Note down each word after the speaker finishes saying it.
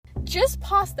just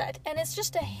past that, and it's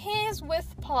just a hair's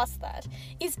width past that,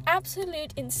 is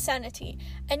absolute insanity.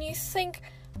 And you think,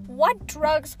 what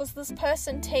drugs was this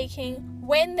person taking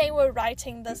when they were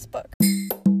writing this book?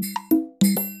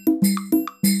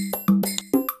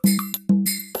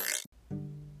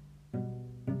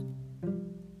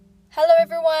 Hello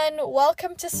everyone,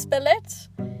 welcome to Spill It.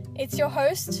 It's your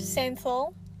host,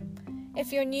 Senthil.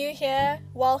 If you're new here,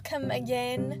 welcome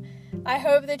again. I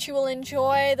hope that you will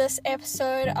enjoy this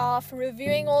episode of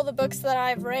reviewing all the books that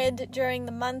I've read during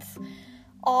the month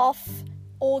of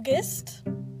August.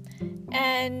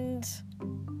 And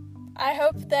I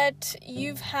hope that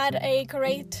you've had a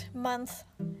great month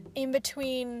in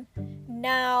between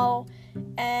now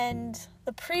and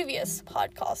the previous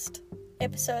podcast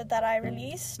episode that I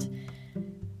released.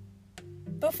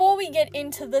 Before we get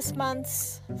into this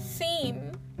month's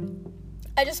theme,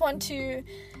 I just want to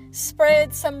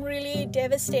spread some really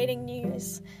devastating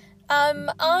news.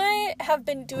 I have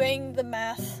been doing the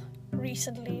math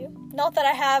recently. Not that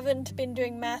I haven't been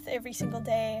doing math every single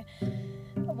day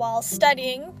while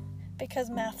studying, because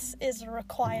maths is a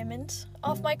requirement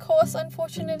of my course,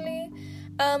 unfortunately.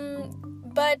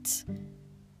 But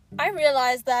I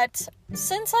realized that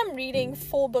since I'm reading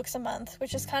 4 books a month,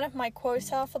 which is kind of my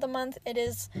quota for the month, it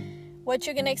is what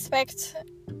you're going to expect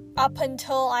up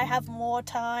until I have more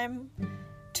time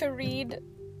to read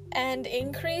and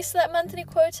increase that monthly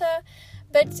quota.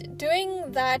 But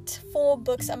doing that 4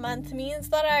 books a month means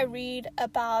that I read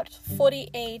about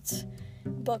 48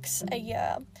 books a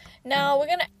year. Now we're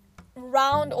going to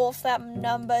round off that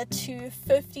number to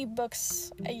 50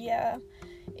 books a year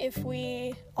if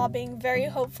we are being very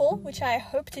hopeful, which I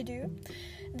hope to do.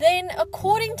 Then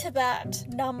according to that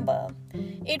number,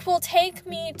 it will take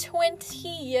me 20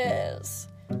 years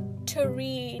to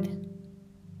read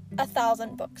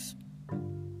 1,000 books.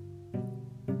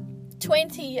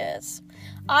 20 years.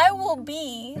 I will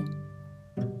be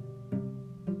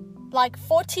like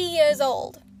 40 years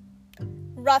old,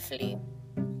 roughly.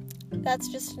 That's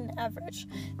just an average.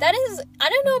 That is, I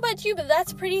don't know about you, but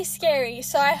that's pretty scary.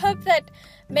 So I hope that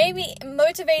maybe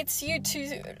motivates you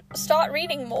to start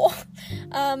reading more.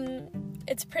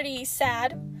 It's pretty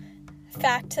sad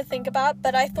fact to think about,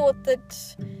 but I thought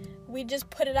that we just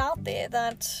put it out there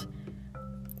that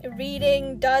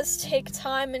reading does take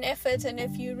time and effort, and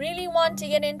if you really want to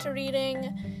get into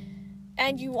reading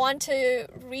and you want to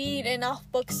read enough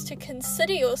books to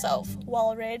consider yourself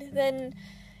well read, then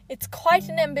it's quite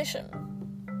an ambition.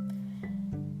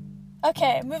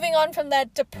 Okay, moving on from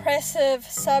that depressive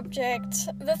subject,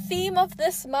 the theme of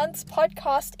this month's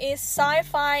podcast is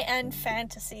sci-fi and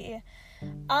fantasy.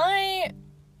 I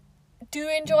do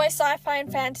enjoy sci-fi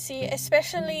and fantasy,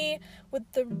 especially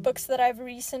with the books that I've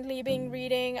recently been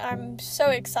reading. I'm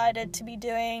so excited to be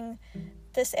doing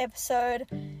this episode.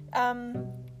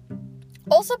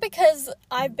 Also because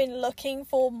I've been looking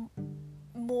for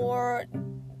more,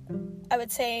 I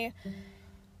would say,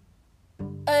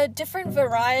 a different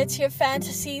variety of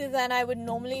fantasy than I would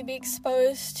normally be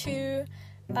exposed to,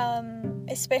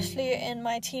 especially in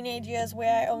my teenage years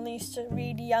where I only used to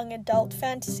read young adult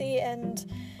fantasy, and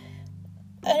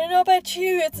I don't know about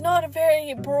you, it's not a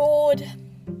very broad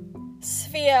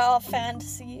sphere of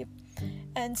fantasy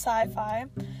and sci-fi.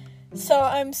 So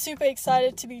I'm super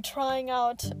excited to be trying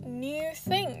out new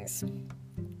things.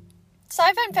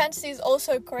 Sci-fi and fantasy is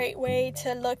also a great way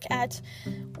to look at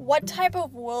what type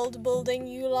of world building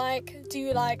you like. Do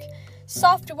you like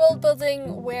soft world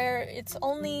building where it's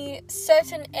only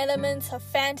certain elements of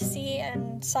fantasy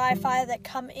and sci-fi that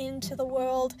come into the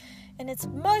world, and it's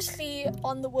mostly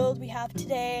on the world we have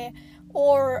today,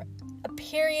 or a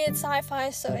period sci-fi,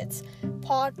 so it's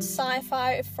part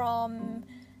sci-fi from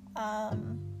a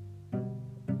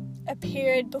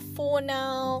period before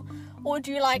now? Or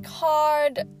do you like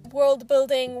hard world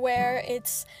building where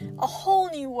it's a whole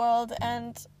new world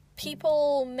and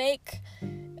people make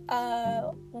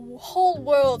whole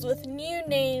worlds with new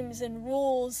names and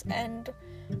rules, and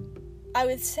I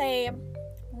would say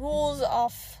rules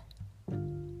of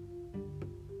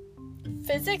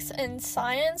physics and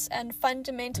science and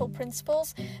fundamental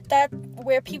principles that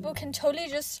where people can totally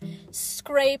just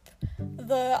scrape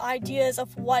the ideas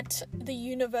of what the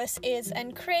universe is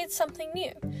and create something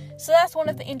new. So that's one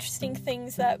of the interesting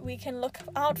things that we can look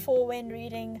out for when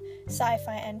reading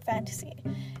sci-fi and fantasy.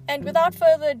 And without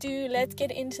further ado, let's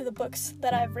get into the books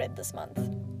that I've read this month.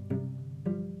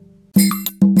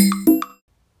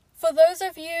 For those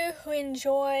of you who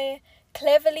enjoy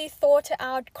cleverly thought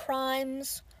out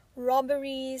crimes,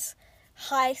 robberies,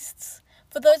 heists,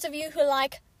 for those of you who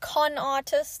like con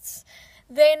artists,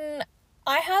 then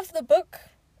I have the book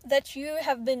that you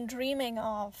have been dreaming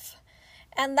of.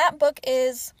 And that book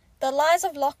is The Lies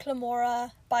of Locke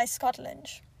Lamora by Scott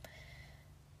Lynch.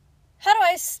 How do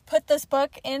I put this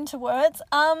book into words?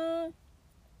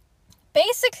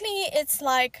 Basically, it's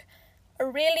like a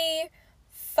really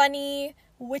funny,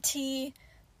 witty,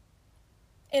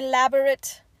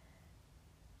 elaborate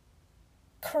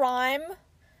crime,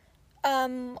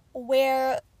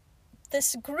 where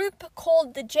this group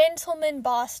called the Gentlemen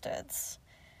Bastards,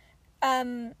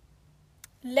 led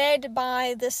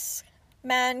by this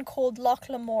man called Locke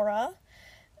Lamora,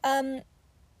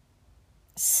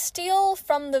 steal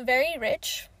from the very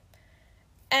rich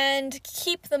and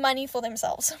keep the money for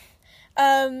themselves.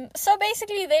 So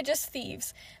basically they're just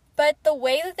thieves. But the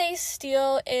way that they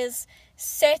steal is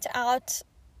set out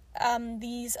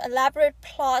these elaborate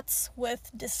plots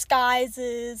with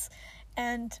disguises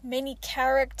and many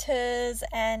characters,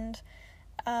 and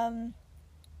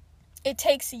it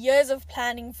takes years of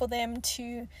planning for them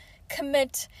to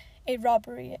commit a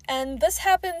robbery. And this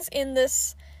happens in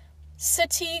this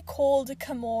city called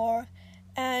Camorr,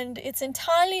 and it's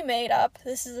entirely made up.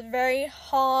 This is a very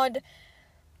hard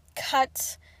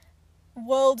cut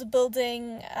world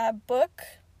building book.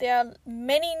 There are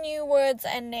many new words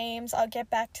and names. I'll get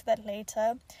back to that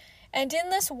later. And in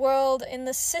this world, in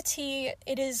the city,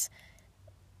 it is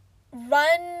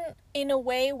run in a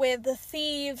way where the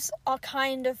thieves are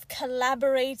kind of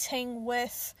collaborating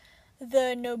with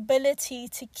the nobility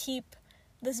to keep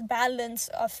this balance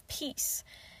of peace.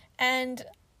 And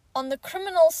on the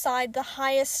criminal side, the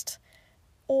highest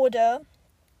order,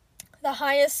 the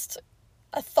highest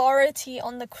authority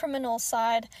on the criminal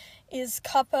side is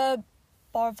Kappa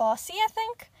Barvasi, I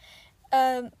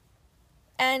think.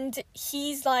 And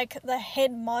he's like the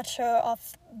head macho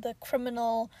of the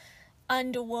criminal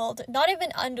underworld. Not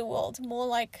even underworld, more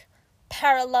like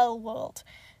parallel world.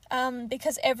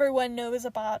 Because everyone knows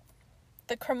about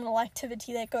the criminal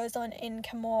activity that goes on in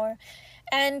Camorr.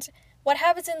 And what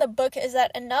happens in the book is that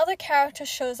another character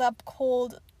shows up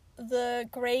called the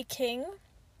Grey King,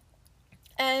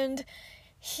 and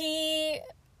he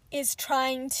is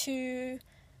trying to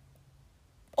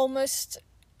almost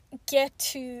get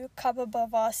to Kappa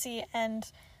Barvasi and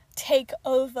take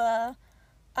over,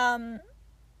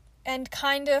 and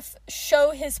kind of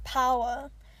show his power.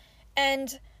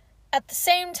 And at the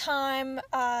same time,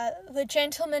 the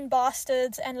Gentlemen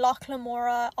Bastards and Locke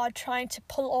Lamora are trying to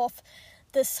pull off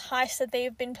this heist that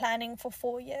they've been planning for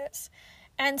 4 years.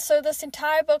 And so this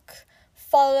entire book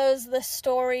follows the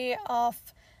story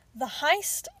of the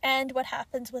heist and what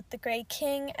happens with the Grey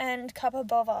King and Kappa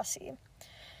Barvasi.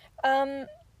 The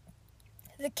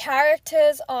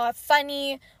characters are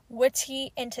funny,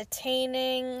 witty,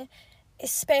 entertaining,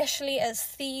 especially as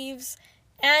thieves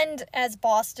and as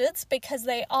bastards, because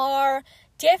they are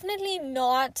definitely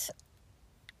not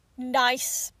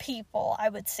nice people, I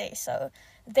would say so.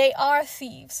 They are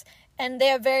thieves, and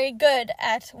they're very good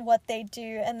at what they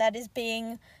do, and that is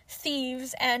being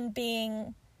thieves and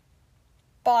being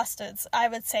bastards, I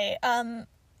would say.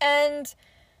 And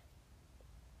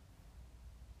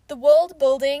the world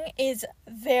building is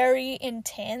very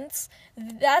intense.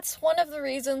 That's one of the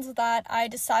reasons that I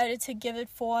decided to give it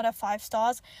 4 out of 5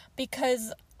 stars,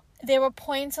 because there were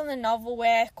points in the novel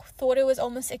where I thought it was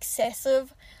almost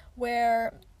excessive,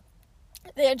 where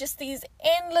there are just these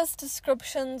endless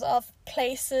descriptions of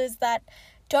places that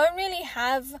don't really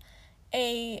have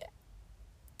a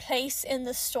place in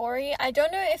the story. I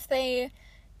don't know if they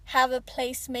have a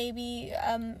place maybe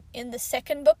in the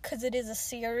second book, because it is a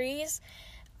series.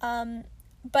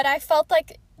 But I felt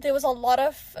like there was a lot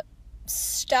of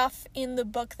stuff in the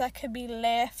book that could be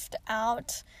left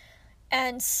out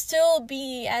and still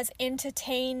be as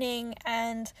entertaining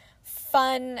and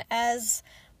fun as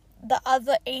the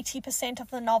other 80%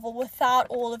 of the novel without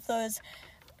all of those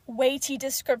weighty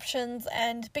descriptions.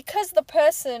 And because the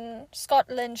person,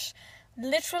 Scott Lynch,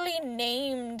 literally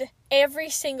named every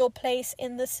single place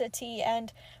in the city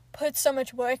and put so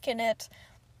much work in it,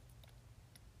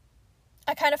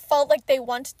 I kind of felt like they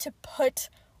wanted to put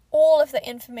all of the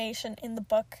information in the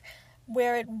book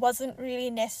where it wasn't really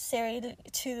necessary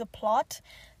to the plot.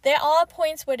 There are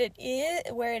points where it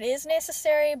is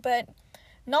necessary, but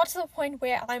not to the point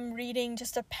where I'm reading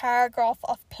just a paragraph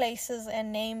of places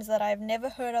and names that I've never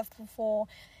heard of before,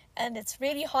 and it's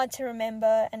really hard to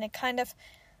remember, and it kind of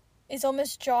is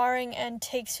almost jarring and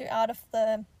takes you out of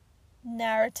the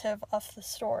narrative of the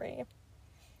story.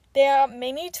 There are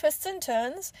many twists and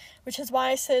turns, which is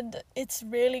why I said it's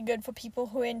really good for people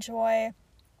who enjoy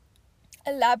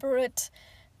elaborate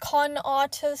con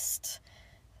artist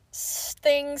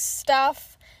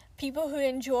stuff, people who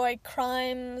enjoy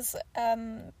crimes,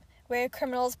 where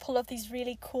criminals pull off these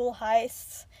really cool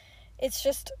heists. It's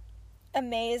just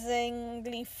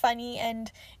amazingly funny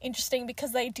and interesting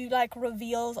because they do like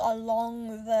reveals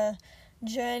along the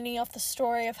journey of the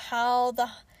story of how the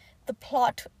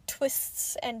plot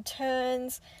twists and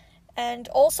turns, and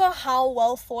also how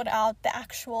well thought out the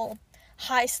actual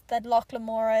heist that Locke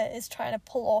Lamora is trying to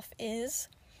pull off is.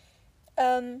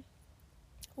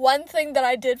 One thing that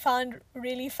I did find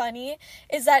really funny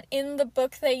is that in the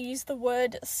book they use the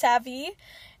word savvy,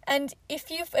 and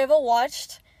if you've ever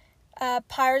watched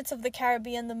Pirates of the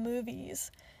Caribbean, the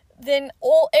movies, then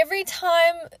every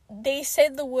time they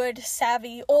said the word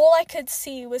savvy, all I could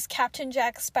see was Captain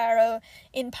Jack Sparrow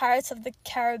in Pirates of the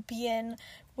Caribbean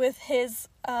with his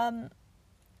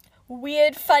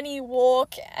weird, funny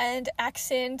walk and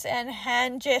accent and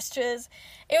hand gestures.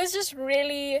 It was just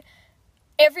really,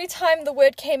 every time the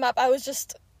word came up, I was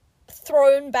just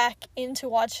thrown back into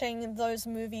watching those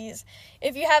movies.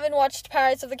 If you haven't watched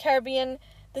Pirates of the Caribbean,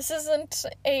 this isn't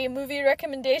a movie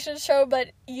recommendation show, but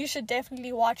you should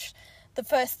definitely watch the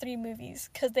first 3 movies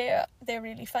because they're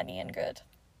really funny and good.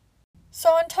 So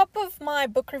on top of my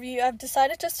book review, I've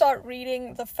decided to start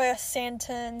reading the first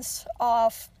sentence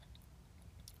of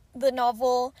the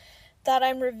novel that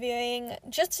I'm reviewing,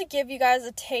 just to give you guys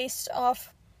a taste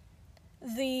of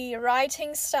the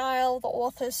writing style, the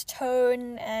author's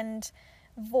tone and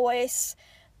voice,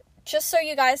 just so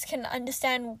you guys can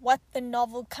understand what the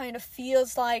novel kind of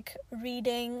feels like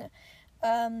reading.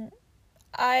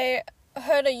 I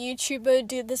heard a YouTuber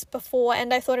do this before,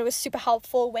 and I thought it was super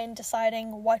helpful when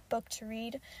deciding what book to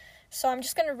read. So I'm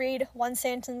just going to read one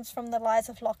sentence from The Lies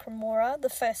of Locke Lamora, the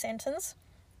first sentence.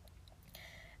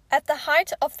 At the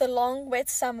height of the long, wet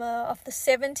summer of the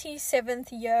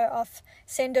 77th year of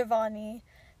Sendovani,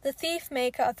 the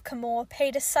thief-maker of Camor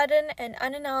paid a sudden and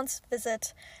unannounced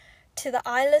visit to the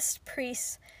eyeless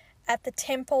priest at the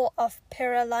temple of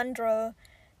Perilandro,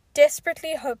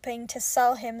 desperately hoping to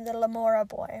sell him the Lamora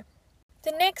boy.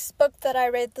 The next book that I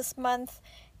read this month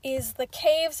is The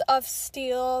Caves of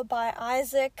Steel by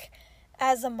Isaac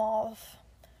Asimov.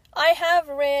 I have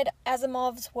read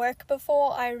Asimov's work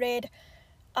before. I read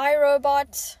I,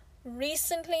 Robot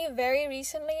recently, very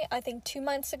recently, I think 2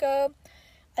 months ago.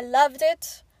 I loved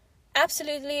it.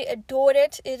 Absolutely adored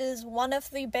it. It is one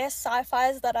of the best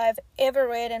sci-fis that I've ever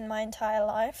read in my entire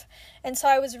life. And so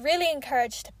I was really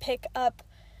encouraged to pick up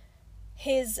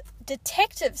his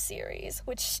detective series,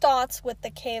 which starts with The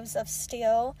Caves of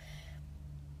Steel.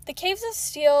 The Caves of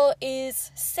Steel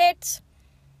is set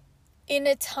in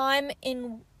a time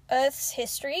in Earth's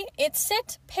history. It's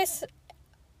set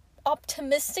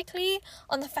optimistically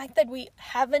on the fact that we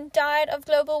haven't died of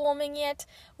global warming yet,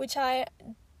 which I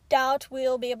doubt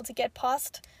we'll be able to get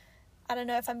past. I don't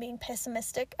know if I'm being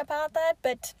pessimistic about that,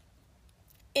 but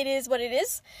it is what it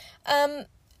is. And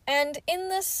in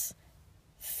this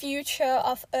future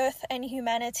of Earth and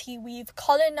humanity, we've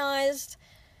colonized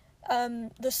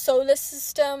the solar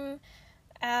system,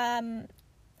 and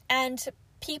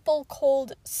people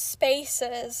called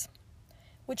spacers,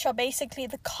 which are basically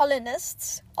the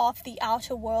colonists of the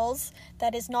outer worlds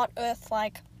that is not Earth,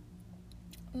 like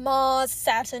Mars,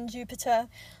 Saturn, Jupiter.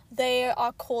 They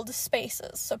are called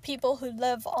spacers. So people who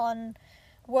live on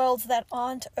worlds that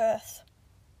aren't Earth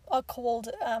are called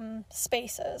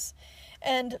spacers.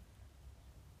 And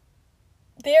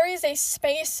there is a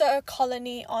spacer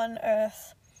colony on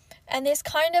Earth. And there's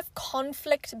kind of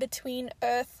conflict between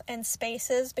Earth and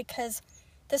spacers because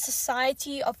the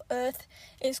society of Earth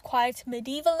is quite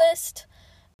medievalist,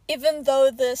 even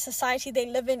though the society they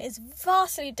live in is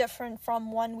vastly different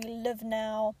from one we live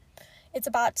now. It's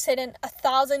about set in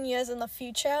 1,000 years in the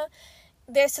future.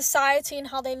 Their society and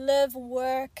how they live,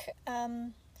 work,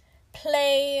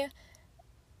 play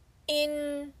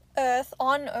in Earth,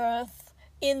 on Earth,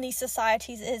 in these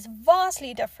societies is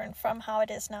vastly different from how it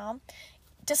is now.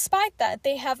 Despite that,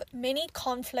 they have many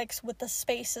conflicts with the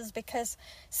spacers because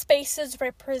spacers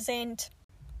represent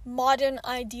modern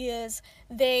ideas.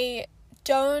 They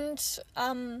aren't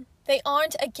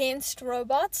against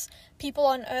robots. People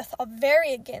on Earth are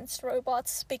very against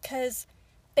robots because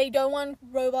they don't want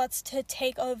robots to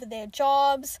take over their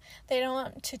jobs. They don't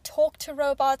want to talk to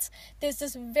robots. There's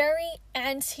this very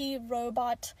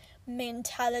anti-robot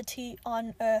mentality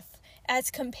on Earth as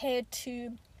compared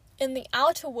to in the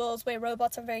outer worlds where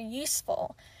robots are very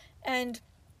useful. And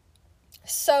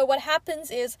so what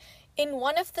happens is, in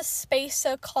one of the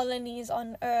spacer colonies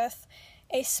on Earth,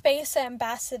 a spacer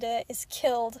ambassador is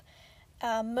killed,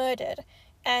 murdered,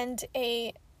 and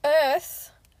a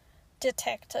Earth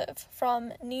detective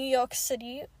from New York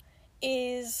City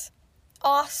is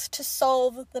asked to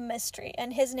solve the mystery,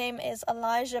 and his name is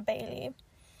Elijah Bailey.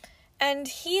 And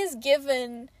he is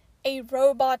given a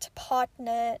robot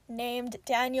partner named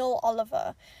Daniel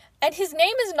Oliver. And his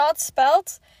name is not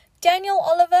spelled Daniel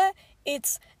Oliver,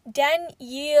 it's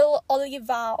Daniel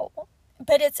Oliver.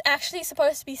 But it's actually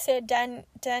supposed to be said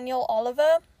Daniel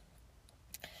Oliver.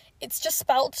 It's just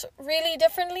spelt really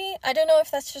differently. I don't know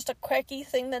if that's just a quirky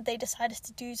thing that they decided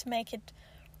to do to make it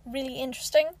really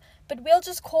interesting, but we'll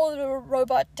just call the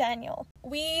robot Daniel.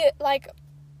 We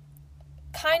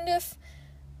kind of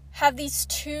have these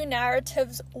two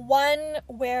narratives. One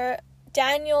where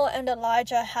Daniel and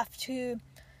Elijah have to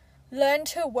learn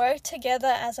to work together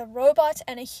as a robot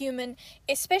and a human,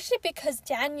 especially because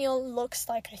Daniel looks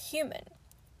like a human.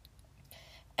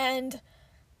 And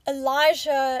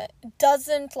Elijah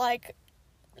doesn't like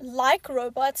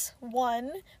robots,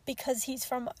 one, because he's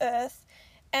from Earth,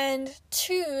 and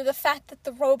two, the fact that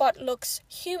the robot looks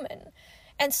human.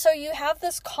 And so you have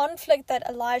this conflict that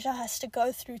Elijah has to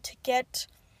go through to get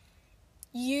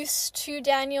used to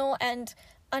Daniel and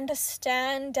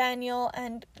understand Daniel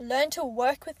and learn to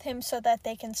work with him so that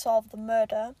they can solve the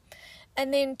murder.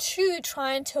 And then two,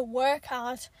 trying to work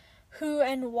out who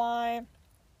and why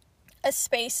a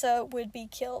spacer would be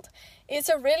killed. It's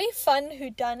a really fun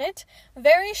whodunit.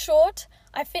 Very short.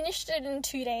 I finished it in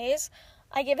 2 days.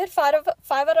 I give it 5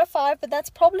 out of 5, but that's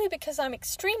probably because I'm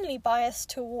extremely biased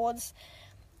towards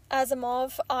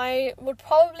Asimov. I would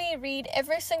probably read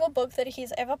every single book that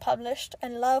he's ever published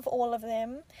and love all of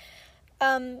them.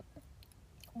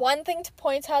 One thing to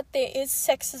point out, there is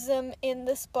sexism in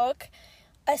this book,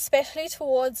 especially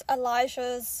towards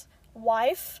Elijah's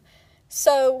wife.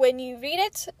 So when you read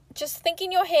it, just think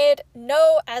in your head,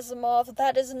 no, Asimov,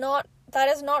 that is not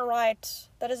right.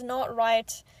 That is not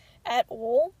right at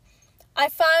all. I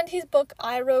found his book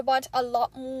I, Robot a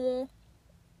lot more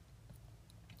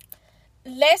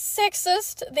less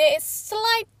sexist. There is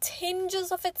slight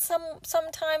tinges of it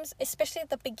sometimes, especially at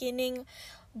the beginning,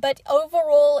 but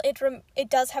overall it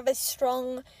does have a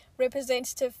strong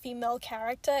representative female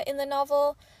character in the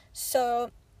novel,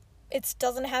 so it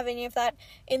doesn't have any of that.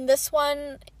 In this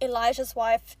one, Elijah's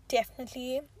wife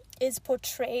definitely is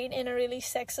portrayed in a really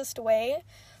sexist way,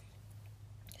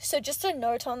 so just a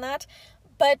note on that.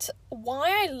 But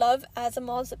why I love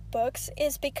Asimov's books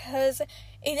is because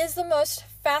it is the most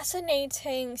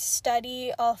fascinating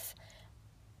study of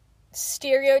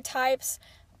stereotypes,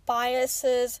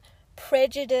 biases,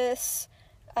 prejudice,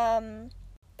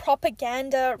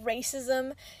 propaganda,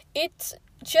 racism. It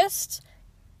just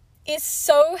is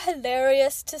so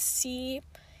hilarious to see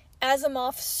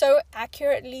Asimov so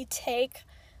accurately take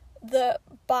the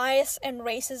bias and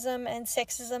racism and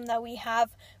sexism that we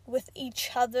have with each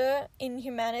other in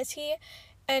humanity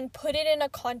and put it in a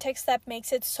context that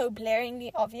makes it so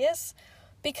blaringly obvious,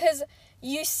 because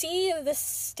you see the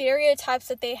stereotypes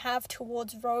that they have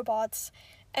towards robots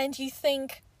and you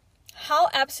think, how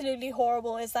absolutely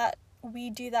horrible is that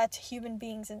we do that to human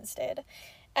beings instead.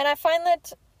 And I find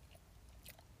that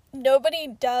nobody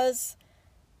does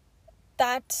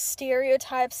that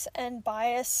stereotypes and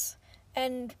bias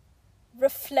and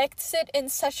reflects it in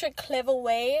such a clever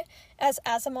way as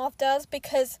Asimov does,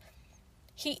 because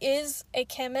he is a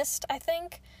chemist, I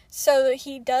think, so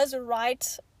he does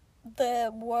write the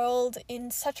world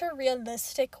in such a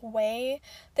realistic way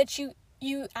that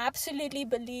you absolutely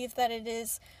believe that it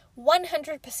is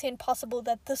 100% possible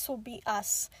that this will be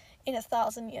us in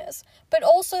 1,000 years, but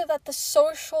also that the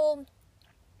social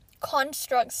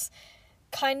constructs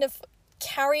kind of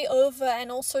carry over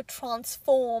and also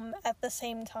transform at the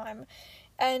same time.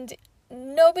 And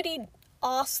nobody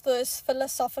asks those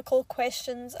philosophical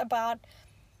questions about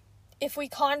if we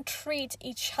can't treat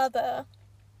each other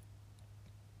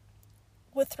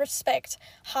with respect,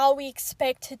 how we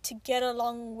expect it to get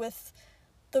along with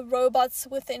the robots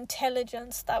with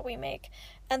intelligence that we make.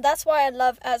 And that's why I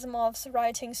love Asimov's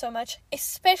writing so much,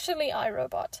 especially I,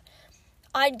 Robot.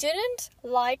 I didn't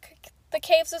like The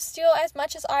Caves of Steel as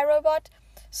much as I, Robot,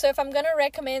 so if I'm going to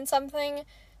recommend something,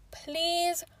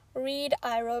 please read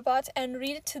I, Robot and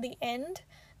read it to the end.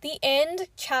 The end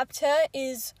chapter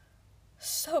is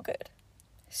so good.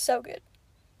 So good.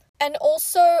 And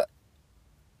also,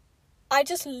 I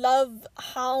just love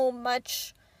how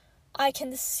much I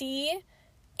can see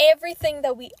everything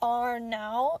that we are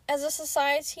now as a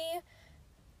society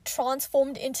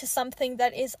transformed into something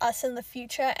that is us in the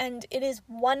future, and it is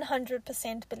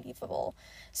 100% believable.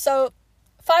 So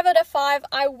 5 out of 5.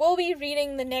 I will be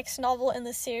reading the next novel in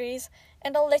the series,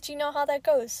 and I'll let you know how that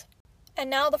goes. And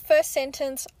now the first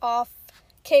sentence of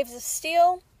Caves of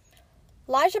Steel.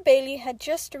 Elijah Baley had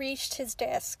just reached his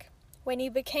desk when he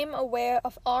became aware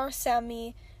of R.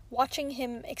 Sammy watching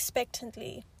him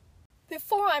expectantly.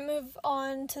 Before I move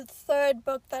on to the third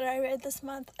book that I read this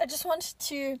month, I just wanted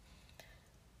to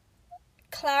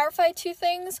clarify two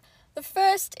things. The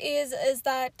first is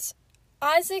that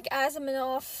Isaac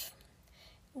Asimov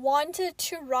wanted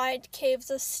to write Caves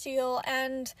of Steel,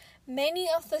 and many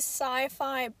of the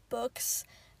sci-fi books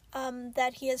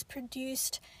that he has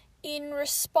produced in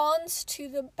response to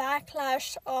the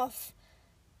backlash of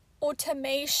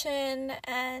automation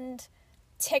and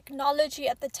technology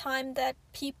at the time that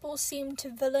people seemed to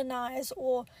villainize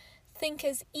or think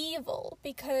as evil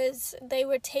because they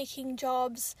were taking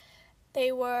jobs,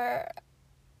 they were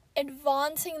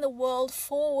advancing the world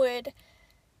forward,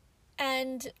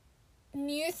 and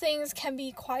new things can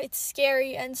be quite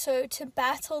scary. And so to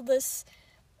battle this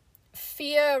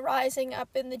fear rising up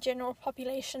in the general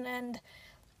population and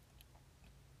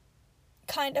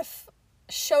kind of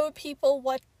show people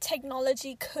what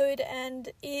technology could and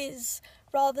is,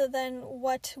 rather than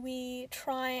what we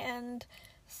try and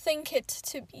think it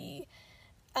to be.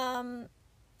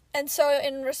 And so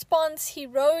in response, he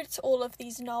wrote all of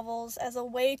these novels as a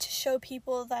way to show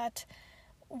people that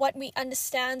what we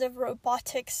understand of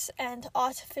robotics and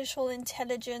artificial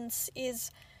intelligence is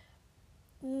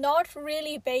not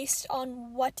really based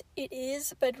on what it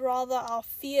is, but rather our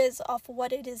fears of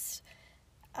what it is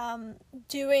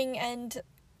doing and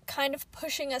kind of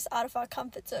pushing us out of our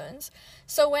comfort zones.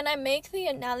 So when I make the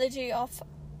analogy of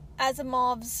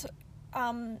Asimov's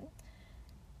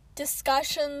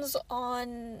discussions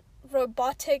on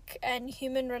robotic and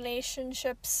human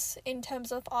relationships in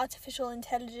terms of artificial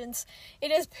intelligence,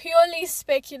 it is purely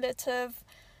speculative.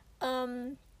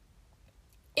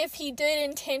 If he did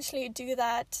intentionally do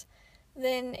that,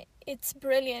 then it's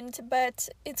brilliant, but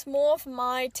it's more of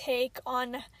my take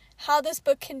on how this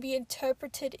book can be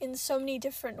interpreted in so many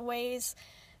different ways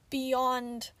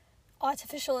beyond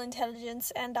artificial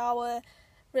intelligence and our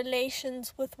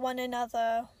relations with one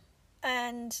another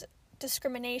and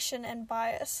discrimination and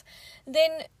bias.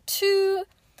 Then two,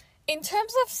 in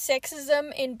terms of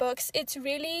sexism in books, it's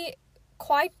really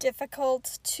quite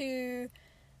difficult to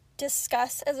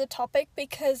discuss as a topic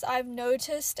because I've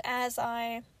noticed as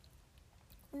I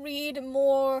read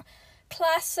more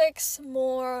classics,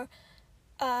 more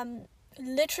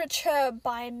literature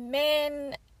by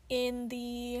men in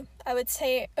the, I would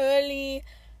say, earlier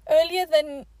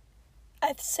than,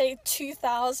 I'd say,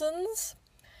 2000s,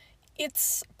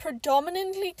 it's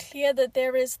predominantly clear that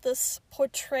there is this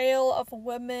portrayal of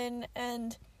women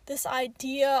and this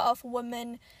idea of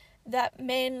women that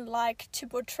men like to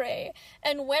portray.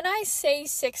 And when I say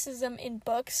sexism in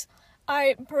books,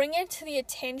 I bring it to the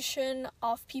attention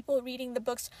of people reading the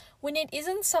books when it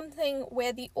isn't something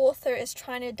where the author is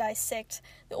trying to dissect.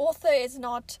 The author is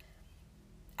not,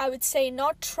 I would say,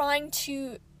 not trying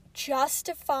to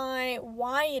justify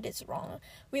why it is wrong,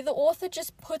 where the author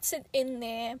just puts it in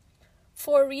there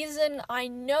for a reason I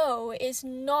know is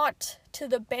not to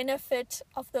the benefit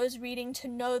of those reading to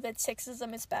know that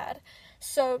sexism is bad.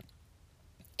 So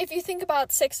if you think about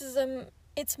sexism,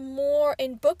 it's more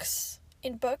in books,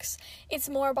 it's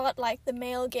more about like the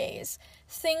male gaze.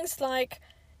 Things like,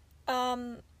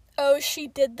 oh, she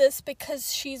did this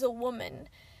because she's a woman.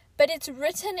 But it's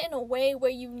written in a way where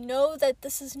you know that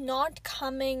this is not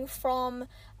coming from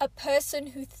a person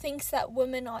who thinks that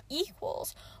women are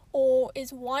equals or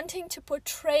is wanting to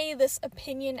portray this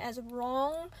opinion as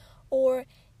wrong, or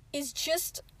is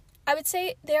just, I would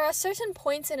say there are certain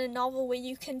points in a novel where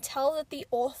you can tell that the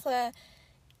author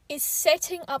is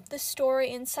setting up the story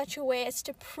in such a way as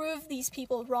to prove these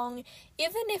people wrong,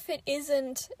 even if it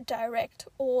isn't direct,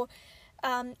 or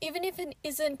even if it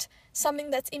isn't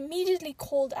something that's immediately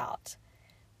called out.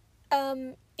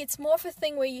 It's more of a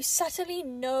thing where you subtly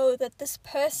know that this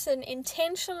person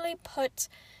intentionally put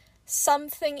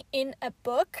something in a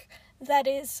book that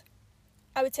is,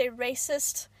 I would say,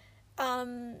 racist,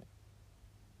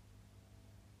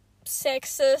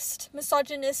 sexist,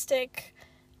 misogynistic,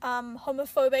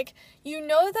 homophobic. You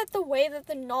know that the way that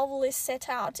the novel is set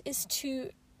out is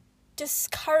to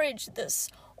discourage this,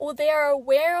 or they are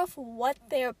aware of what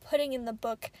they're putting in the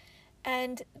book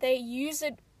and they use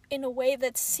it in a way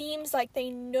that seems like they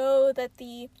know that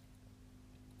the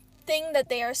thing that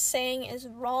they are saying is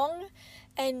wrong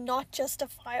and not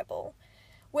justifiable.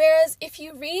 Whereas if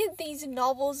you read these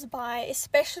novels by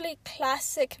especially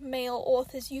classic male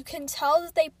authors, you can tell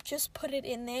that they just put it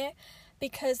in there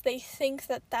because they think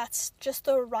that that's just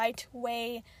the right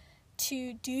way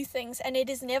to do things, and it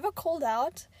is never called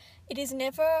out, it is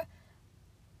never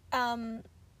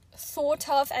thought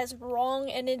of as wrong,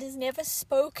 and it is never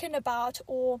spoken about,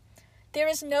 or there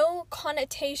is no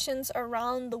connotations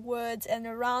around the words and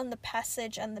around the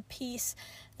passage and the piece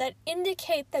that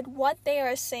indicate that what they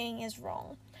are saying is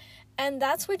wrong. And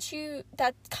that's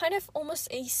that kind of almost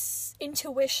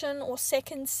intuition or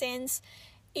second sense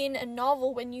in a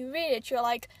novel. When you read it, you're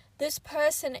like, this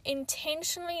person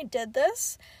intentionally did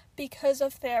this because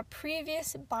of their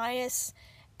previous bias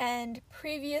and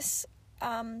previous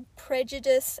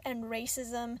prejudice and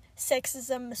racism,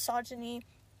 sexism, misogyny,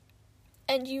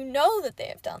 and you know that they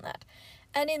have done that.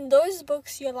 And in those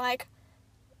books, you're like,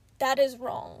 that is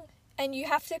wrong. And you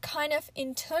have to kind of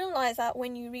internalize that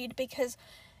when you read, because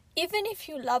even if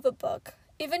you love a book,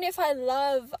 even if I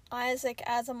love Isaac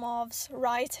Asimov's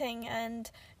writing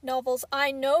and novels,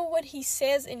 I know what he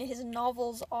says in his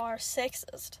novels are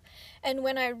sexist. And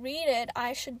when I read it,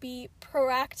 I should be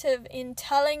proactive in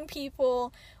telling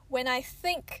people when I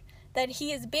think that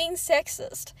he is being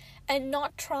sexist, and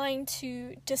not trying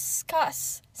to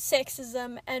discuss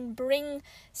sexism and bring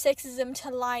sexism to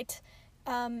light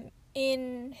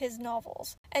in his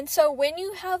novels. And so when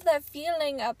you have that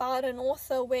feeling about an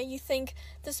author where you think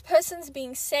this person's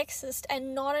being sexist,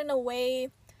 and not in a way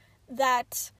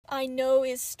that I know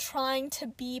is trying to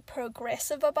be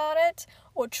progressive about it,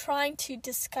 or trying to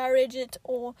discourage it,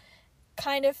 or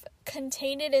kind of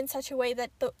contain it in such a way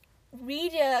that the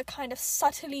reader kind of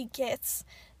subtly gets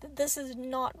that this is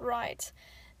not right,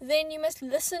 then you must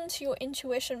listen to your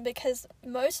intuition, because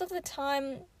most of the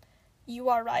time you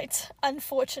are right,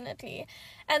 unfortunately.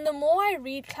 And the more I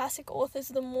read classic authors,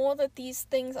 the more that these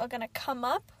things are going to come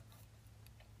up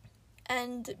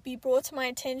and be brought to my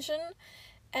attention.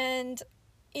 And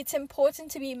it's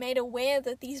important to be made aware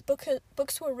that these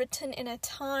books were written in a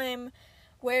time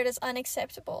where it is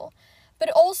unacceptable.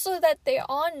 But also that there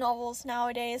are novels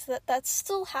nowadays that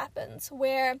still happens,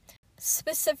 where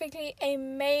specifically a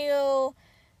male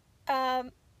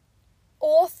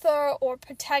author or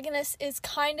protagonist is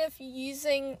kind of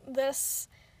using this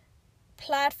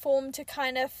platform to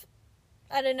kind of,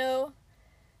 I don't know,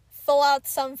 fill out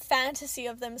some fantasy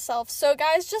of themselves. So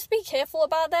guys, just be careful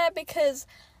about that, because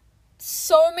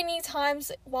so many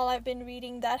times while I've been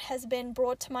reading, that has been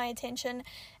brought to my attention.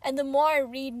 And the more I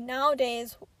read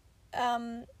nowadays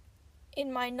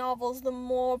in my novels, the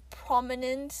more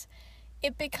prominent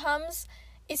it becomes,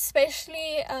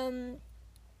 especially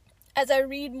as I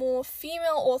read more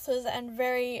female authors and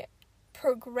very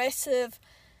progressive,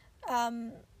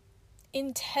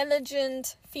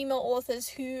 intelligent female authors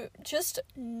who just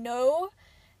know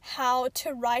how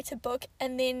to write a book.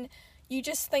 And then you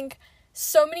just think,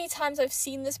 so many times I've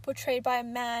seen this portrayed by a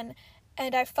man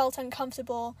and I felt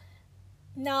uncomfortable.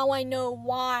 Now I know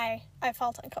why I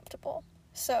felt uncomfortable.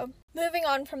 So, moving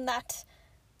on from that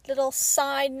little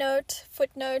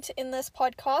footnote in this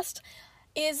podcast,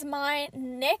 is my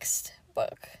next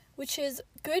book, which is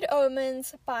Good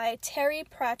Omens by Terry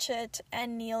Pratchett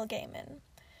and Neil Gaiman.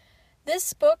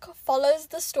 This book follows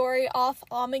the story of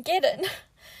Armageddon.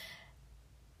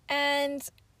 And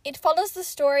it follows the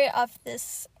story of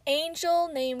this angel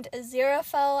named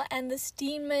Aziraphale and this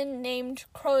demon named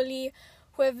Crowley,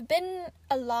 who have been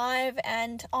alive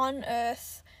and on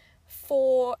Earth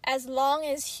for as long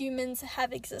as humans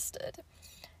have existed.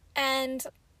 And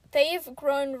they've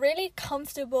grown really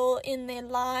comfortable in their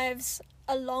lives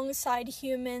alongside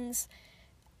humans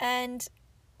and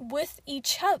with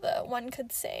each other, one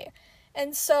could say.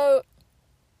 And so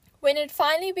when it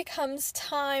finally becomes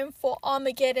time for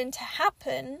Armageddon to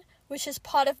happen, which is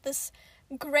part of this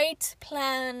great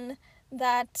plan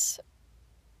that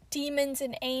demons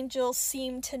and angels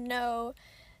seem to know,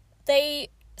 they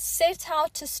set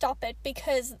out to stop it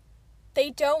because they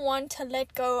don't want to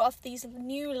let go of these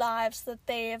new lives that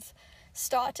they've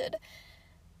started.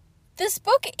 This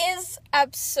book is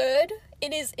absurd.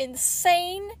 It is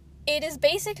insane. It is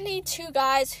basically two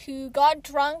guys who got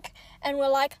drunk and were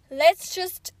like, let's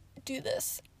just do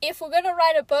this. If we're going to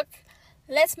write a book,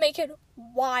 let's make it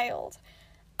wild.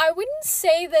 I wouldn't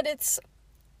say that it's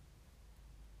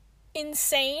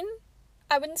insane.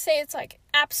 I wouldn't say it's like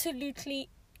absolutely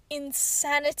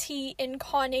insanity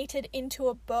incarnated into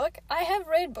a book. I have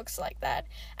read books like that.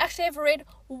 Actually, I've read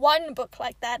one book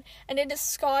like that, and it has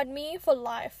scarred me for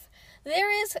life.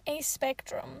 There is a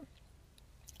spectrum,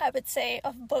 I would say,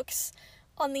 of books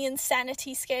on the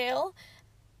insanity scale.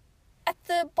 At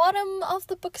the bottom of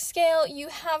the book scale, you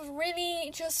have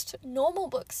really just normal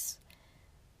books.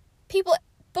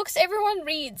 Books everyone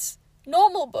reads.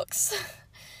 Normal books.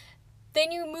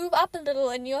 Then you move up a little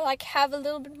and you have a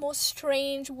little bit more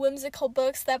strange, whimsical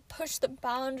books that push the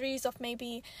boundaries of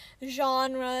maybe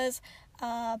genres,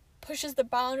 pushes the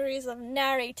boundaries of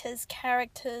narrators,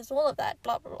 characters, all of that,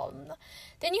 blah, blah, blah.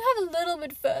 Then you have a little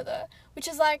bit further, which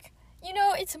is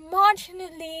it's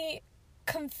marginally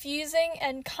confusing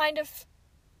and kind of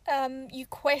you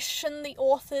question the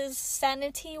author's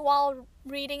sanity while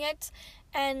reading it,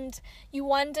 and you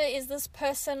wonder, is this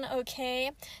person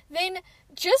okay? Then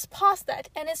just past that,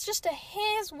 and it's just a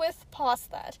hair's width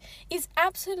past that, is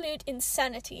absolute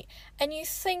insanity. And you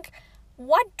think,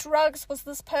 what drugs was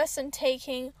this person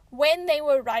taking when they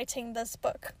were writing this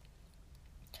book?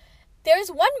 There is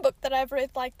one book that I've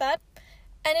read like that,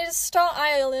 and it is Star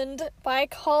Island by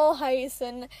Carl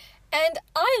Hiaasen. And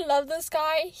I love this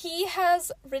guy. He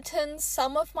has written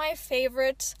some of my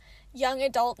favorite young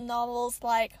adult novels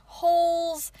like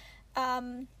Holes,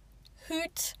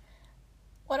 Hoot,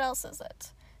 what else is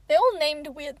it? They're all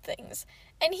named weird things.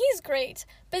 And he's great.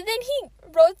 But then he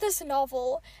wrote this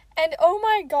novel, and oh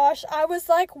my gosh, I was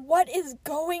like, what is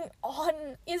going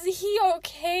on? Is he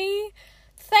okay?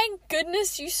 Thank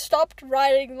goodness you stopped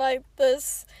writing like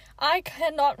this. I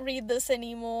cannot read this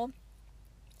anymore.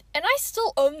 And I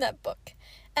still own that book.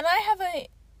 And I have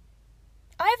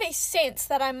a sense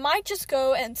that I might just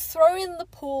go and throw it in the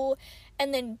pool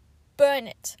and then burn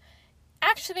it.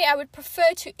 Actually, I would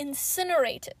prefer to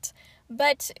incinerate it.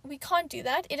 But we can't do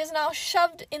that. It is now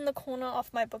shoved in the corner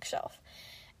of my bookshelf.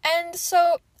 And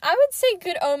so I would say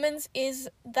Good Omens is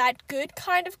that good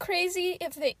kind of crazy,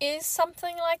 if there is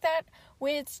something like that,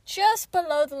 where it's just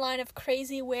below the line of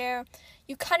crazy, where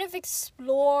you kind of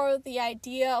explore the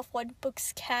idea of what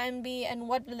books can be and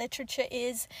what literature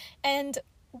is, and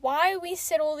why we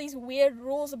set all these weird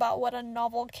rules about what a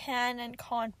novel can and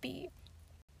can't be.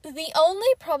 The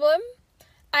only problem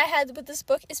I had with this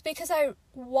book is because I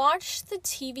watched the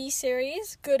TV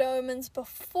series Good Omens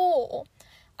before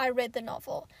I read the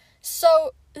novel.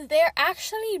 So they're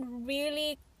actually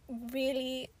really,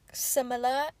 really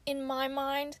similar in my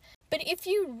mind. But if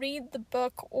you read the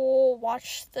book or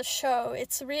watch the show,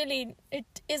 it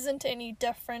isn't any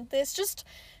different. There's just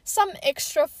some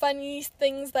extra funny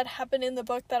things that happen in the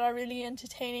book that are really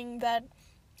entertaining that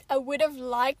I would have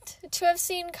liked to have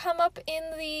seen come up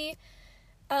in the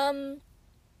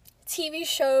TV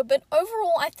show. But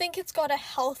overall, I think it's got a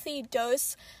healthy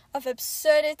dose of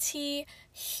absurdity,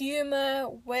 humor,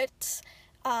 wit,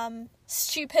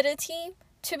 stupidity.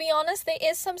 To be honest, there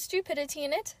is some stupidity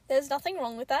in it. There's nothing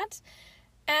wrong with that.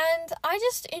 And I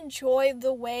just enjoy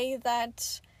the way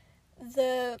that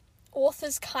the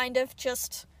authors kind of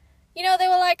just, they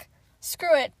were like,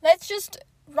 screw it. Let's just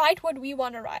write what we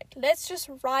want to write. Let's just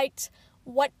write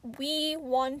what we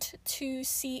want to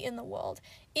see in the world.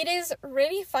 It is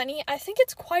really funny. I think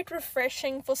it's quite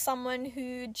refreshing for someone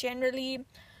who generally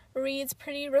reads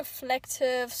pretty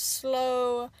reflective,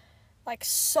 slow, like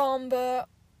somber,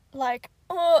 like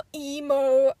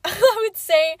emo, I would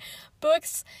say,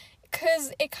 books,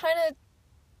 because it kind of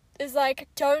is like,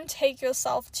 don't take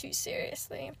yourself too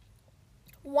seriously.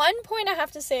 One point I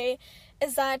have to say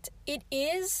is that it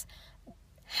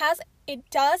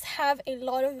does have a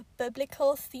lot of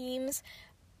biblical themes,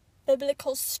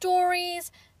 biblical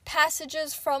stories,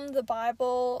 passages from the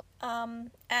Bible,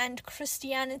 and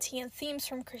Christianity and themes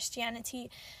from Christianity,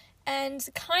 and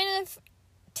kind of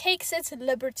takes its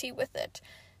liberty with it.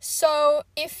 So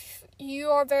if you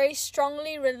are very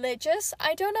strongly religious,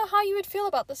 I don't know how you would feel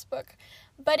about this book,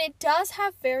 but it does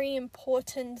have very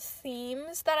important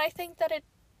themes that I think that it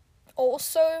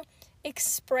also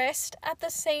expressed at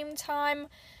the same time,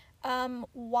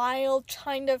 while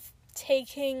kind of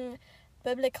taking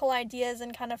biblical ideas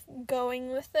and kind of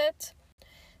going with it.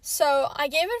 So I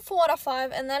gave it 4 out of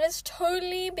 5, and that is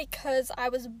totally because I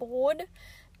was bored,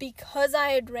 because I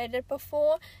had read it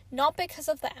before, not because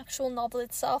of the actual novel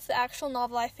itself. The actual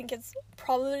novel, I think, is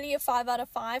probably a 5 out of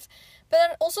 5, but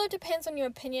it also depends on your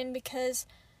opinion, because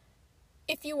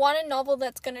if you want a novel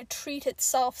that's going to treat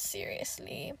itself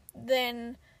seriously,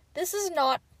 then this is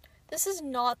not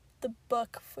the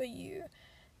book for you.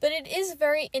 But it is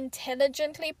very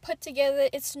intelligently put together.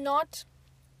 It's not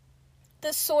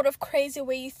this sort of crazy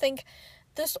where you think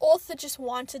this author just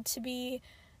wanted to be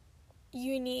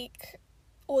unique,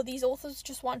 or these authors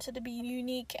just wanted to be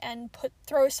unique and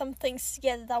throw some things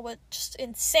together that were just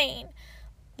insane,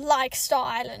 like Star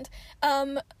Island.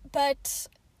 But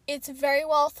it's very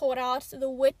well thought out. The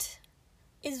wit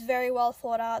is very well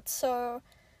thought out. So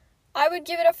I would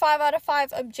give it a 5 out of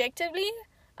 5 objectively.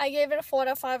 I gave it a 4 out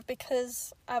of 5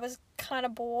 because I was kind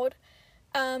of bored.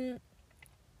 Then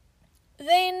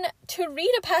to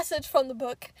read a passage from the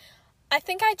book, I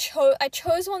think I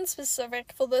chose one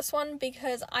specific for this one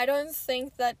because I don't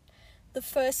think that the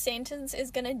first sentence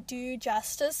is going to do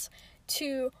justice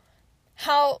to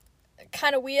how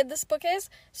kind of weird this book is.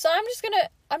 So I'm just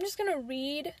going to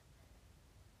read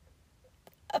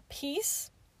a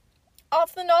piece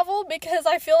of the novel because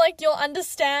I feel like you'll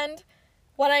understand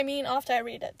what I mean after I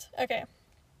read it. Okay.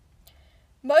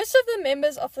 Most of the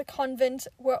members of the convent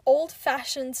were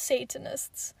old-fashioned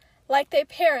Satanists, like their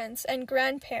parents and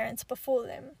grandparents before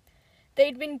them.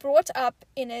 They'd been brought up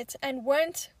in it and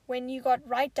weren't, when you got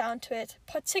right down to it,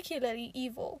 particularly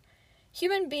evil.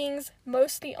 Human beings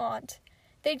mostly aren't.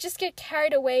 They just get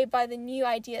carried away by the new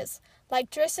ideas, like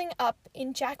dressing up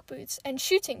in jackboots and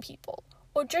shooting people,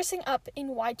 or dressing up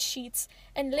in white sheets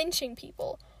and lynching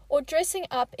people, or dressing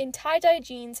up in tie-dye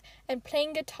jeans and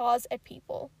playing guitars at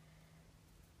people.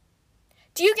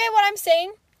 Do you get what I'm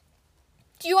saying?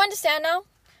 Do you understand now?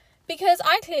 Because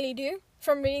I clearly do,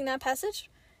 from reading that passage.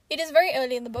 It is very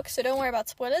early in the book, so don't worry about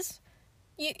spoilers.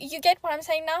 You get what I'm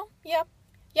saying now?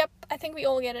 Yep, I think we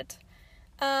all get it.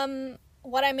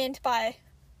 What I meant by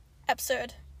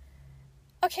absurd.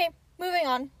 Okay, moving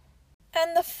on.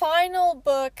 And the final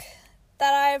book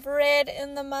that I've read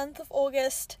in the month of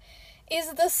August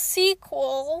is the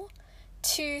sequel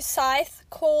to Scythe,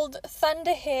 called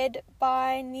Thunderhead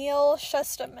by Neal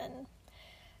Shusterman.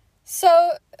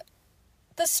 So,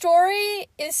 the story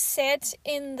is set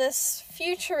in this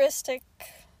futuristic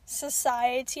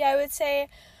society, I would say,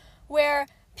 where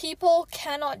people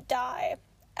cannot die.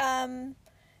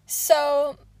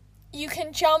 So you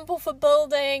can jump off a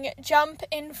building, jump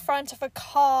in front of a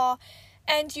car,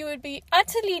 and you would be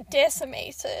utterly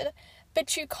decimated,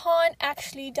 but you can't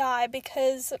actually die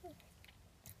because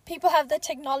people have the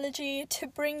technology to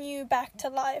bring you back to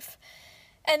life.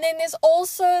 And then there's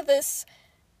also this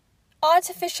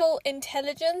artificial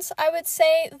intelligence, I would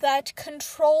say, that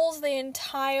controls the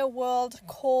entire world,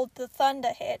 called the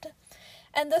Thunderhead.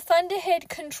 And the Thunderhead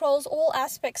controls all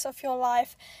aspects of your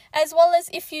life, as well as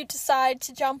if you decide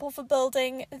to jump off a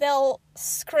building, they'll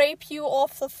scrape you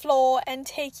off the floor and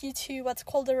take you to what's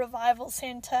called a revival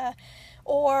center,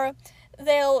 or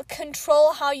they'll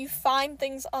control how you find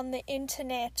things on the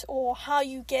internet or how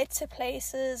you get to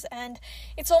places, and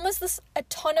it's almost this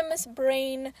autonomous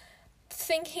brain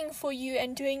thinking for you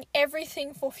and doing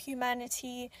everything for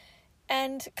humanity,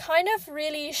 and kind of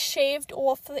really shaved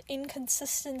off the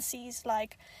inconsistencies,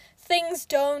 like things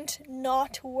don't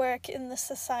not work in the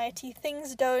society,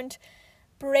 things don't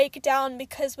break down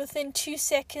because within 2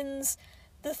 seconds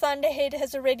the Thunderhead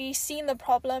has already seen the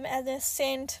problem and has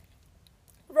sent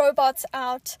robots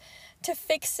out to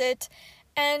fix it.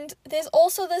 And there's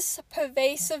also this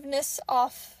pervasiveness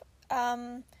of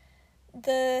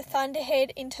the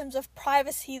Thunderhead in terms of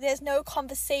privacy. There's no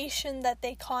conversation that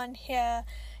they can't hear,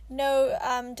 no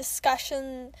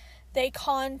discussion they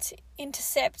can't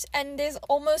intercept, and there's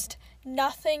almost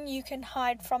nothing you can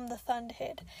hide from the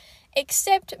Thunderhead.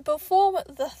 Except before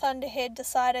the Thunderhead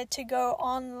decided to go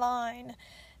online,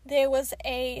 there was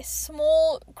a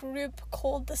small group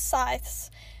called the Scythes,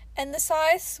 and the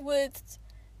Scythes would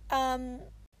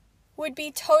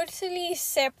be totally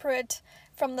separate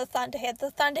from the Thunderhead.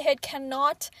 The Thunderhead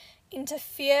cannot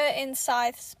interfere in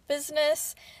Scythe's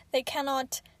business. They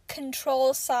cannot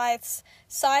control Scythes.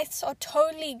 Scythes are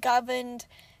totally governed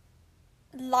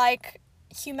like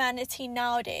humanity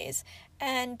nowadays,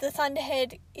 and the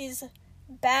Thunderhead is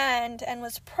banned and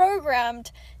was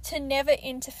programmed to never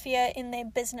interfere in their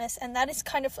business, and that is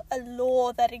kind of a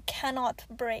law that it cannot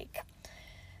break.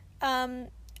 And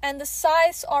the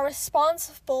Scythes are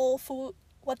responsible for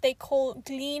what they call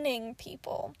gleaning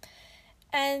people.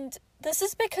 And this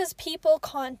is because people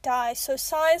can't die, so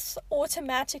Scythes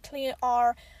automatically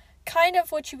are kind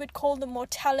of what you would call the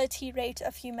mortality rate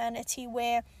of humanity,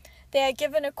 where they are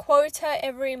given a quota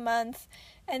every month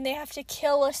and they have to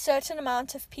kill a certain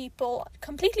amount of people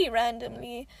completely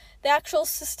randomly. The actual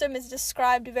system is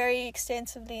described very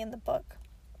extensively in the book.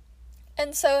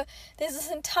 And so there's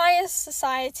this entire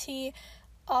society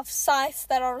of Scythes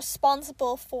that are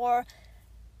responsible for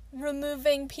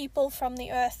removing people from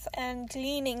the earth and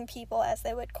gleaning people, as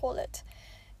they would call it.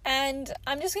 And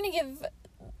I'm just going to give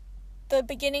the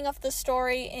beginning of the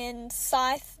story in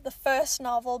Scythe, the first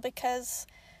novel, because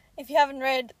if you haven't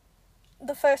read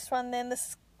the first one, then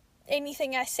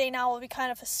anything I say now will be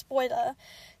kind of a spoiler.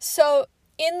 So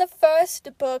in the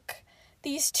first book,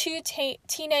 these two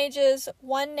teenagers,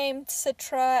 one named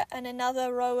Citra and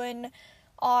another Rowan,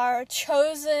 are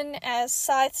chosen as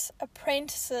Scythe's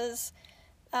apprentices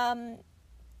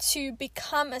to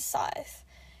become a Scythe.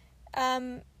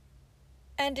 And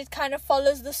it kind of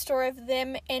follows the story of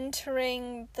them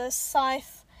entering the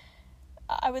Scythe,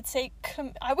 I would say,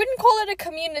 I wouldn't call it a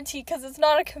community because it's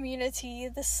not a community,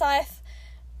 the Scythe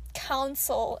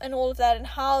Council and all of that, and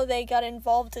how they got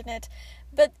involved in it.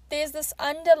 But there's this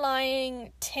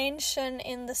underlying tension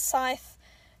in the Scythe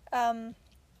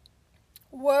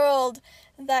world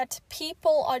that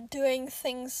people are doing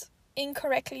things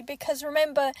incorrectly, because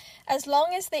remember, as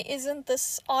long as there isn't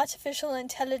this artificial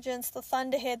intelligence, the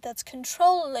Thunderhead, that's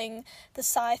controlling the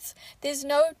Scythe, there's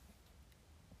no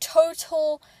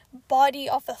total body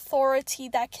of authority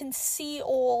that can see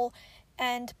all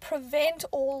and prevent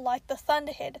all like the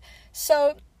Thunderhead.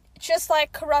 So just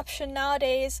like corruption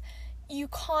nowadays, you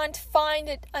can't find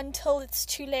it until it's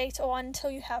too late or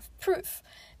until you have proof,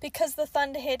 because the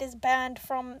Thunderhead is banned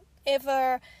from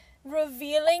ever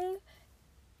revealing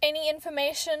any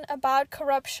information about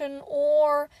corruption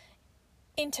or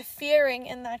interfering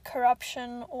in that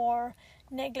corruption or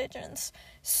negligence.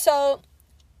 So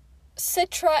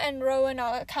Citra and Rowan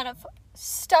are kind of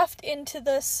stuffed into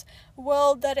this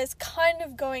world that is kind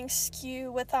of going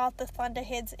skew without the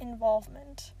Thunderhead's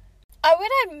involvement. I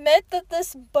would admit that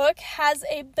this book has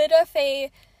a bit of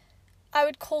I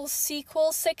would call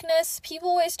sequel sickness. People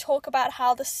always talk about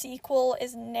how the sequel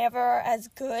is never as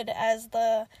good as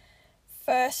the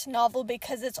first novel,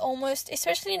 because it's almost,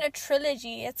 especially in a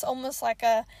trilogy, it's almost like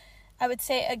I would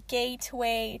say a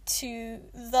gateway to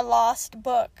the last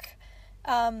book.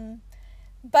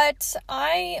 But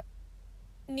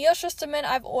Neal Shusterman,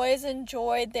 I've always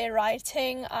enjoyed their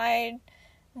writing. I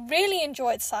really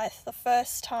enjoyed Scythe the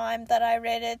first time that I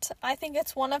read it. I think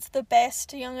it's one of the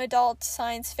best young adult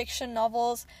science fiction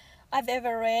novels I've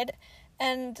ever read.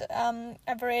 And I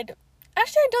don't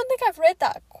think I've read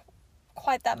that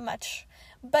quite that much,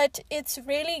 but it's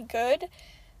really good.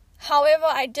 However,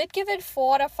 I did give it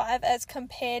 4 out of 5 as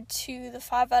compared to the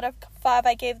 5 out of 5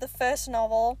 I gave the first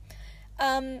novel.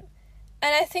 And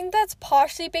I think that's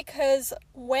partially because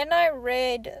when I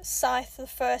read Scythe the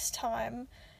first time,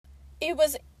 it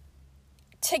was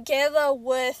together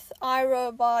with I,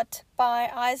 Robot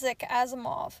by Isaac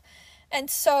Asimov. And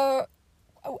so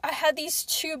I had these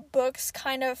two books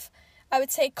kind of, I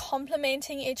would say,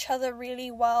 complementing each other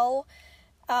really well.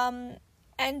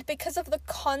 And because of the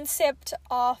concept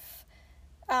of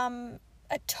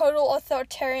a total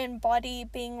authoritarian body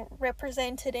being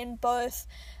represented in both,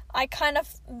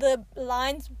 the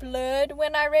lines blurred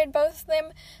when I read both of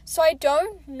them. So I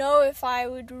don't know if I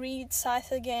would read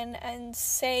Scythe again and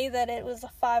say that it was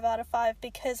a 5 out of 5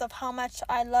 because of how much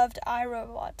I loved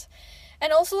iRobot.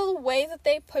 And also the way that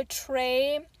they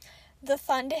portray the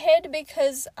Thunderhead,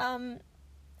 because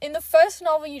in the first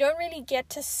novel you don't really get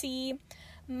to see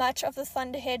much of the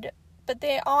Thunderhead, but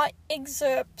there are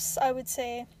excerpts, I would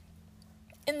say,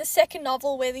 in the second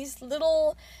novel where these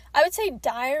little, I would say,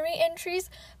 diary entries,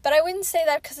 but I wouldn't say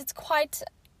that because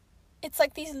it's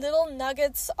like these little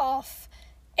nuggets of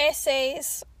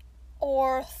essays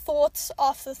or thoughts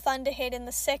of the Thunderhead in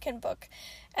the second book.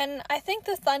 And I think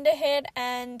the Thunderhead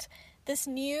and this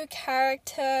new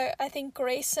character, I think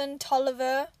Grayson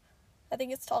Tolliver,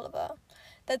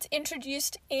 that's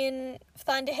introduced in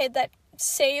Thunderhead, that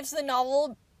saves the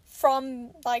novel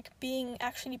from like being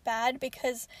actually bad,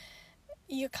 because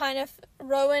you kind of,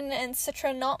 Rowan and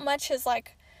Citra, not much is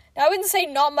like, I wouldn't say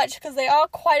not much because there are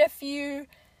quite a few,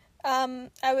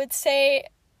 I would say,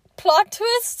 plot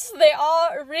twists. There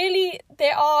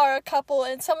are a couple,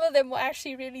 and some of them were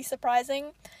actually really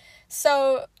surprising.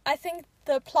 So I think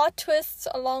the plot twists,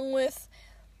 along with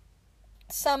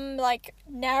some like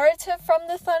narrative from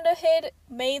the Thunderhead,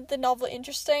 made the novel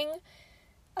interesting,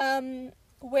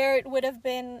 where it would have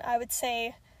been, I would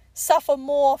say, suffer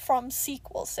more from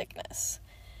sequel sickness.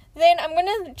 Then I'm going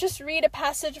to just read a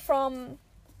passage from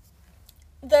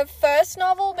the first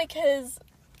novel, because,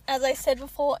 as I said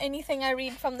before, anything I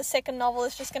read from the second novel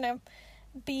is just going to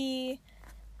be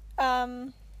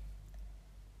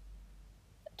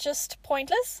just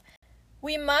pointless.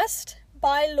 We must,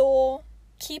 by law,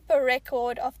 keep a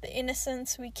record of the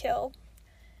innocents we kill.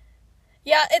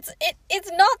 Yeah,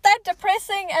 it's not that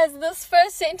depressing as this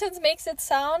first sentence makes it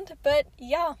sound, but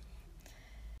yeah.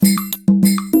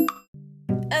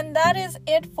 And that is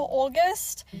it for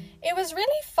August. It was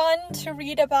really fun to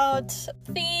read about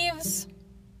thieves,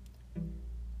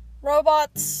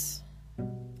 robots,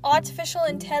 artificial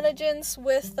intelligence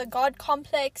with the God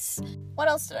complex. What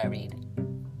else did I read?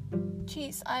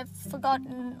 Jeez, I've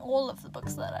forgotten all of the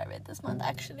books that I read this month,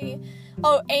 actually.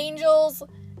 Oh, angels,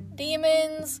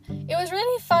 demons. It was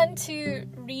really fun to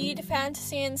read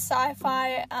fantasy and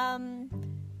sci-fi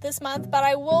this month, but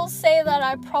I will say that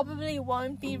I probably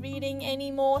won't be reading any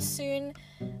more soon.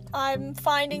 I'm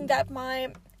finding that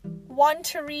my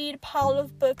want-to-read pile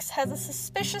of books has a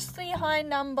suspiciously high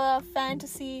number of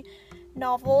fantasy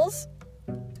novels,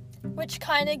 which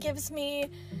kind of gives me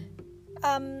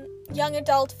young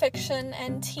adult fiction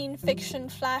and teen fiction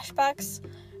flashbacks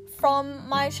from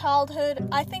my childhood.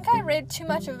 I think I read too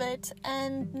much of it,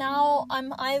 and now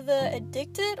I'm either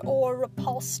addicted or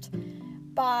repulsed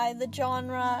by the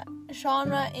genre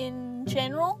genre in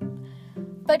general,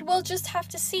 but we'll just have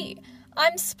to see.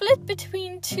 I'm split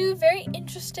between two very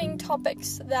interesting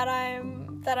topics that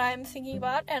I'm thinking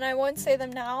about, and I won't say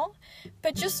them now,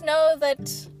 but just know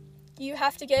that you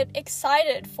have to get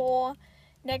excited for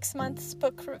next month's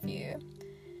book review.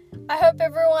 I hope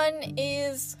everyone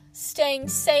is staying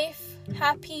safe,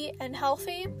 happy, and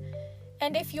healthy,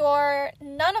 and if you're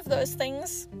none of those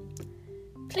things,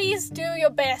 please do your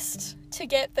best to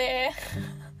get there.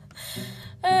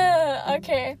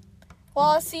 Okay. Well,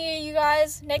 I'll see you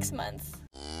guys next month.